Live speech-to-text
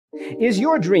Is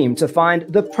your dream to find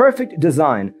the perfect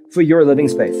design for your living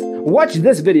space? Watch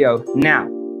this video now.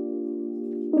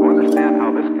 To understand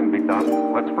how this can be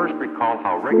done, let's first recall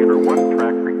how regular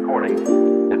one-track recording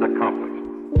is accomplished.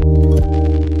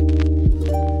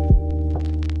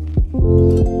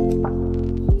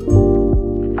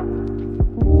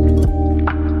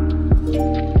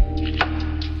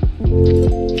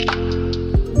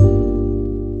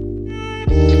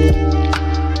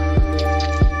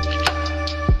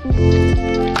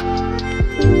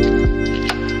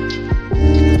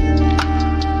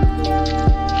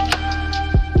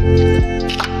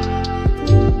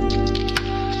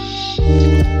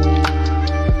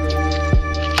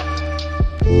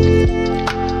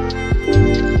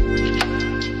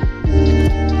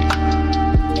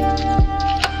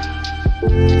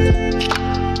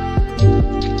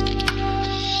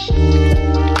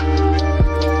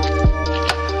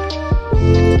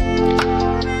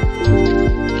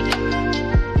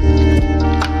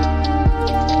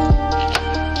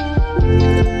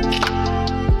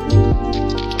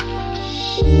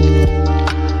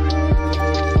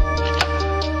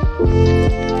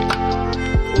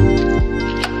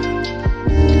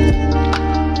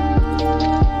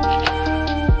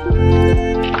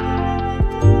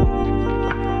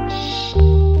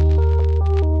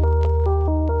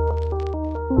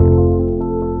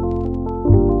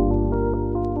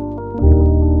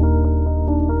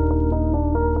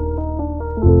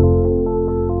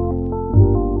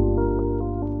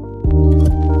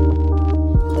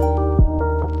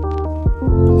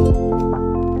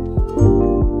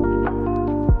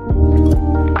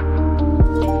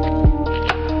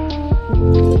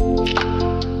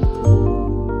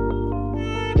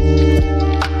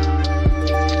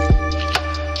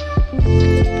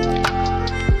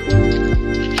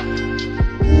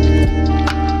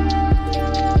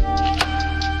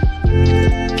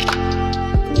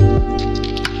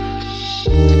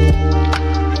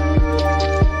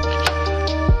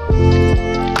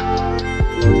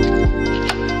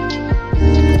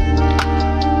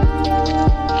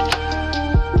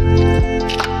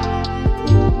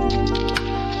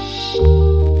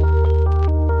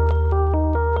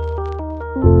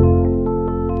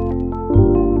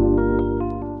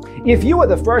 If you are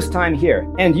the first time here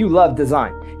and you love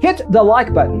design, hit the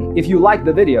like button if you like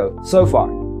the video so far.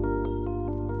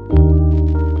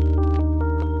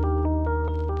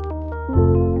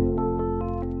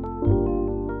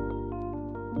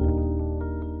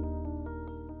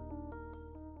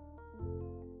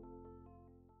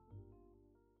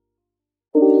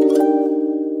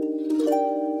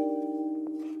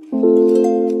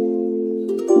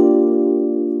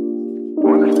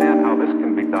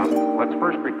 Let's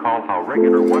first recall how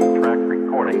regular one-track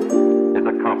recording is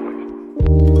accomplished.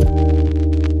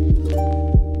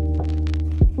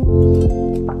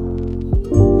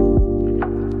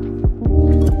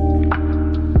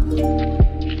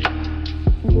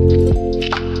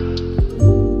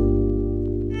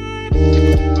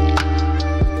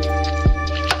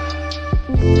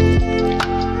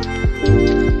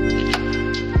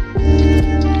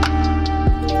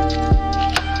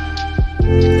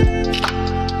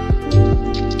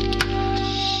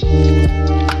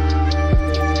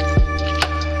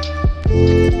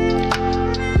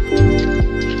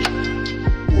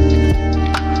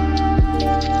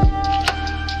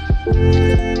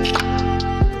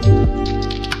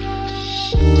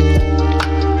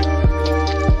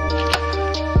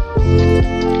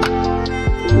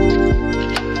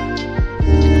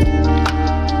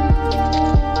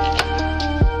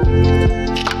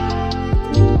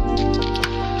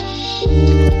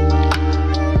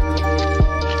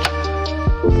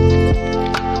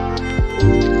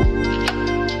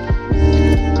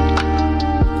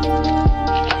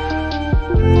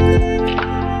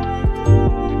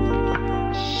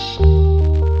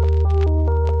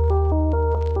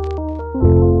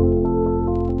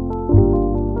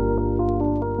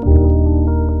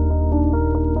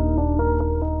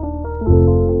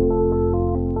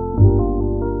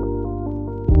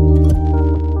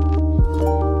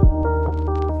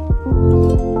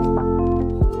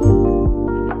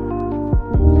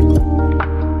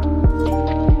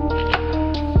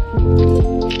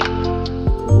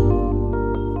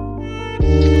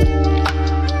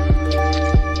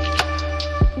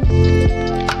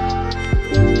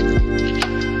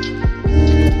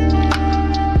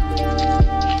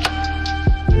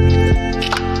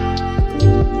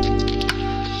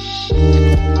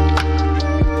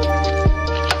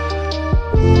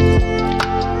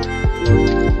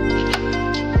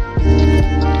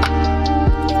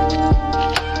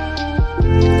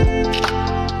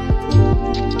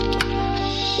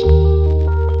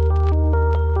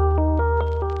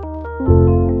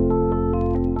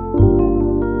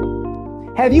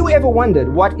 Have you ever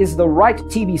wondered what is the right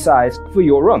TV size for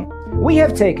your room? We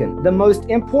have taken the most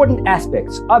important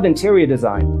aspects of interior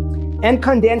design and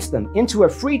condensed them into a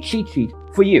free cheat sheet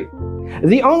for you.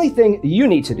 The only thing you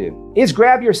need to do is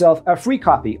grab yourself a free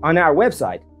copy on our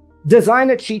website,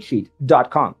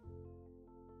 designercheatsheet.com.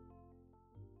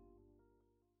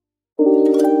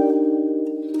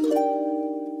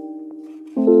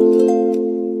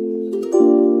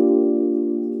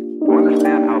 To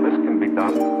understand how this can be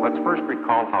done, let's first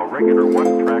recall how regular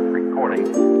one-track recording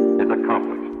is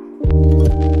accomplished.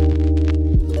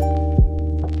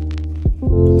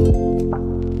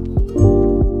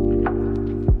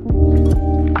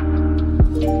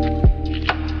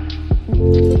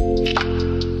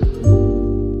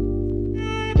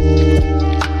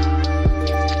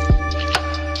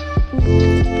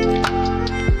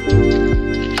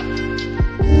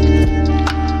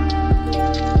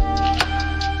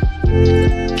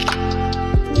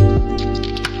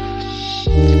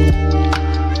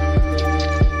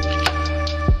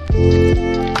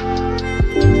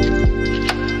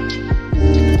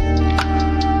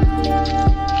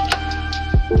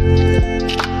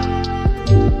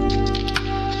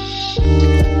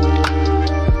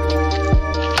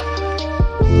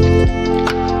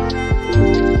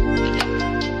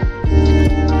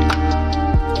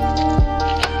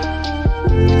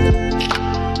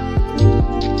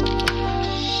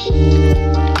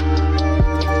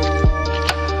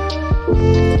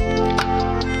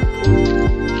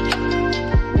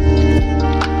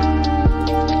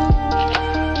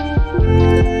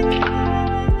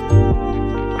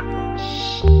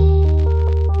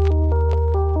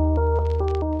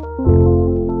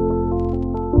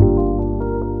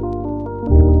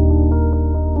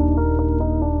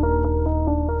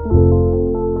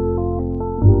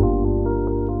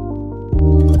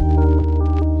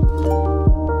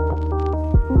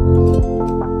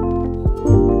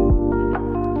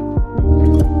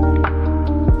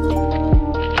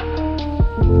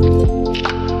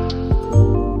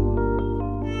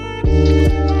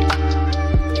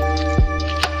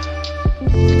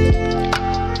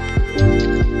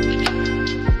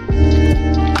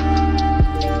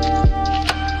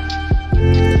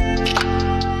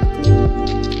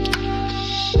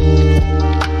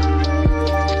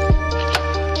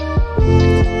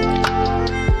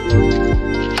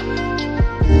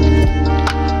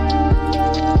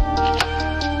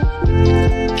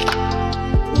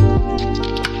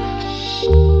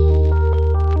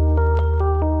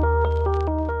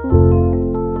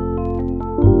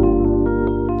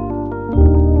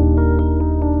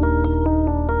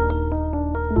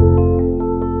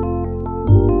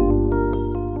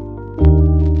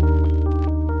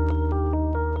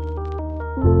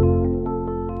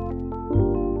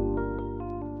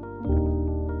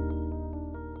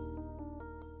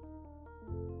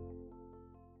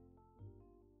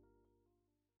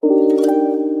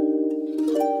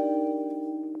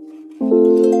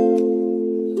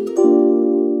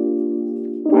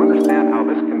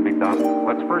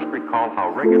 Let's first recall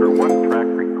how regular one-track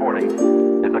recording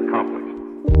is accomplished.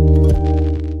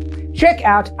 Check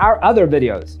out our other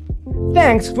videos.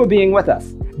 Thanks for being with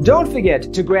us. Don't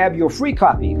forget to grab your free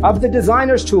copy of the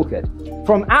Designer's Toolkit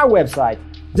from our website,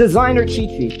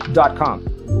 designercheatsheet.com.